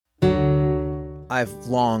I've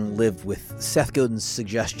long lived with Seth Godin's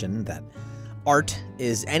suggestion that art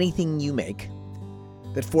is anything you make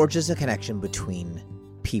that forges a connection between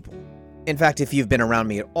people. In fact, if you've been around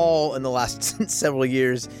me at all in the last several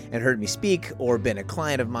years and heard me speak or been a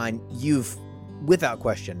client of mine, you've, without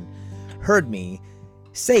question, heard me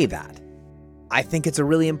say that. I think it's a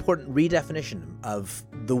really important redefinition of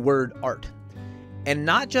the word art. And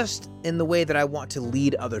not just in the way that I want to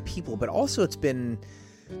lead other people, but also it's been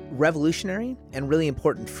revolutionary and really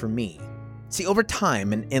important for me. See, over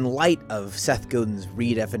time, and in light of Seth Godin's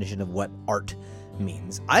redefinition of what art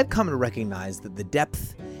means, I've come to recognize that the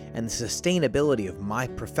depth and the sustainability of my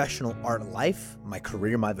professional art life, my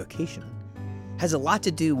career, my vocation, has a lot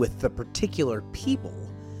to do with the particular people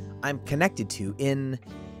I'm connected to in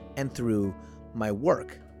and through my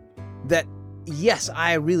work. That, yes,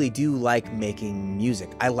 I really do like making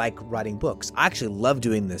music. I like writing books. I actually love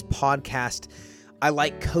doing this podcast. I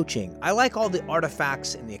like coaching. I like all the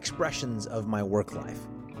artifacts and the expressions of my work life.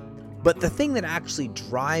 But the thing that actually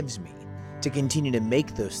drives me to continue to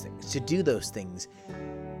make those things, to do those things,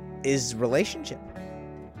 is relationship.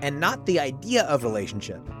 And not the idea of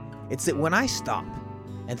relationship. It's that when I stop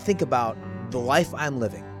and think about the life I'm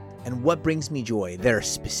living and what brings me joy, there are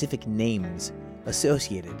specific names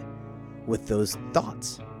associated with those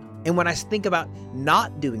thoughts. And when I think about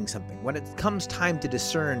not doing something, when it comes time to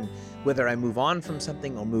discern whether I move on from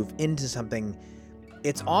something or move into something,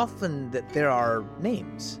 it's often that there are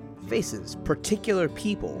names, faces, particular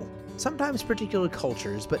people, sometimes particular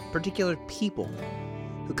cultures, but particular people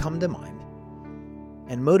who come to mind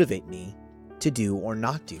and motivate me to do or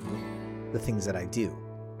not do the things that I do.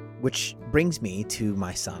 Which brings me to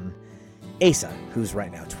my son, Asa, who's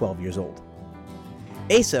right now 12 years old.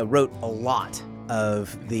 Asa wrote a lot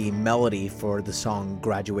of the melody for the song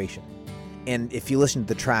Graduation. And if you listen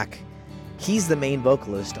to the track, he's the main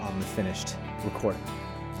vocalist on the finished recording.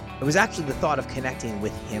 It was actually the thought of connecting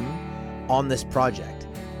with him on this project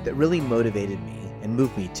that really motivated me and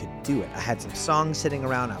moved me to do it. I had some songs sitting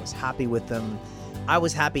around. I was happy with them. I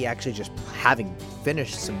was happy actually just having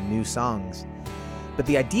finished some new songs. But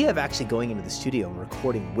the idea of actually going into the studio and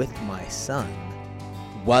recording with my son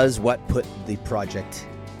was what put the project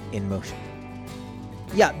in motion.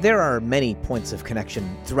 Yeah, there are many points of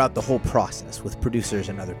connection throughout the whole process with producers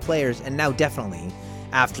and other players, and now definitely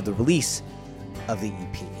after the release of the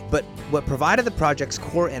EP. But what provided the project's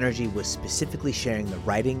core energy was specifically sharing the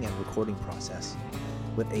writing and recording process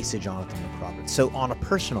with Asa Jonathan McRoberts. So on a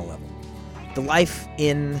personal level, the life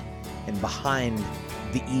in and behind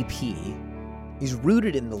the EP is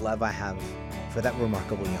rooted in the love I have for that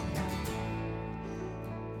remarkable young man.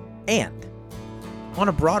 And on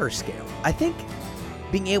a broader scale, I think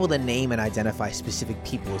being able to name and identify specific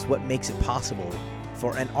people is what makes it possible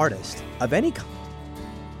for an artist of any kind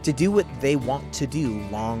to do what they want to do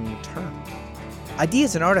long term.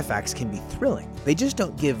 Ideas and artifacts can be thrilling. They just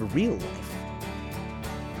don't give real life.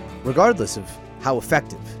 Regardless of how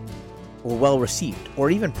effective or well received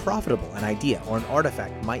or even profitable an idea or an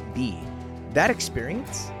artifact might be, that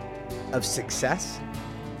experience of success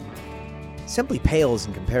simply pales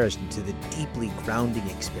in comparison to the deeply grounding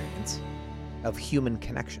experience of human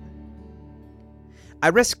connection. I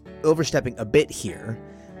risk overstepping a bit here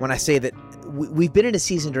when I say that we've been in a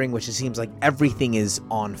season during which it seems like everything is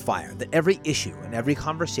on fire, that every issue and every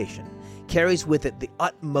conversation carries with it the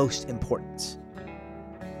utmost importance.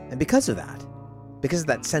 And because of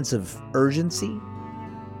that sense of urgency,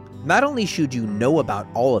 not only should you know about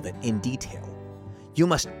all of it in detail, you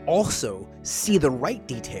must also see the right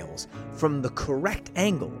details from the correct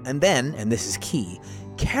angle, and then, and this is key,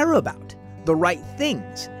 care about the right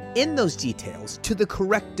things in those details to the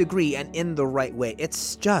correct degree and in the right way.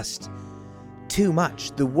 It's just too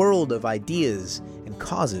much. The world of ideas and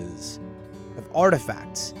causes, of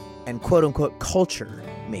artifacts and quote-unquote culture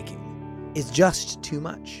making is just too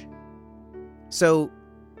much. So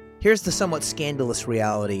here's the somewhat scandalous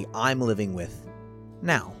reality I'm living with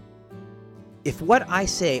now. If what I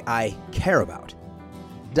say I care about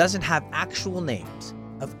doesn't have actual names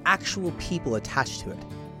of actual people attached to it,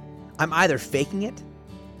 I'm either faking it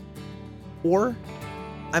or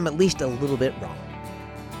I'm at least a little bit wrong.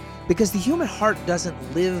 Because the human heart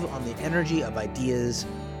doesn't live on the energy of ideas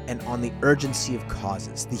and on the urgency of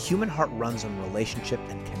causes. The human heart runs on relationship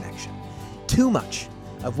and connection. Too much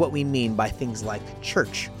of what we mean by things like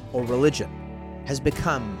church or religion has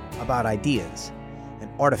become about ideas and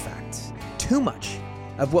artifacts. Too much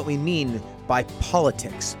of what we mean by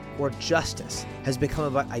politics or justice has become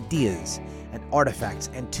about ideas and artifacts,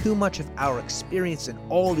 and too much of our experience in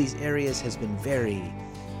all these areas has been very,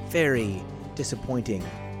 very disappointing,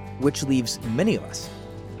 which leaves many of us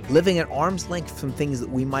living at arm's length from things that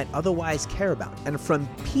we might otherwise care about, and from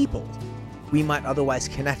people we might otherwise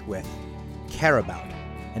connect with, care about,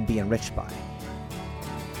 and be enriched by.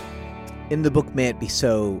 In the book May It Be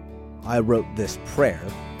So, I wrote this prayer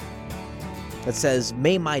that says,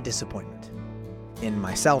 "May my disappointment in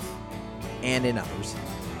myself and in others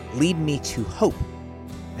lead me to hope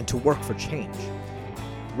and to work for change,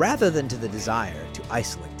 rather than to the desire to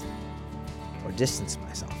isolate or distance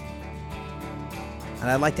myself." And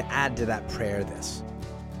I'd like to add to that prayer this: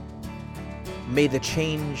 may the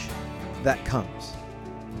change that comes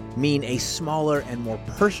mean a smaller and more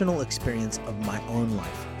personal experience of my own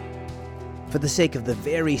life, for the sake of the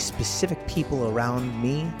very specific people around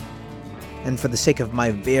me, and for the sake of my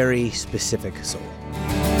very specific soul.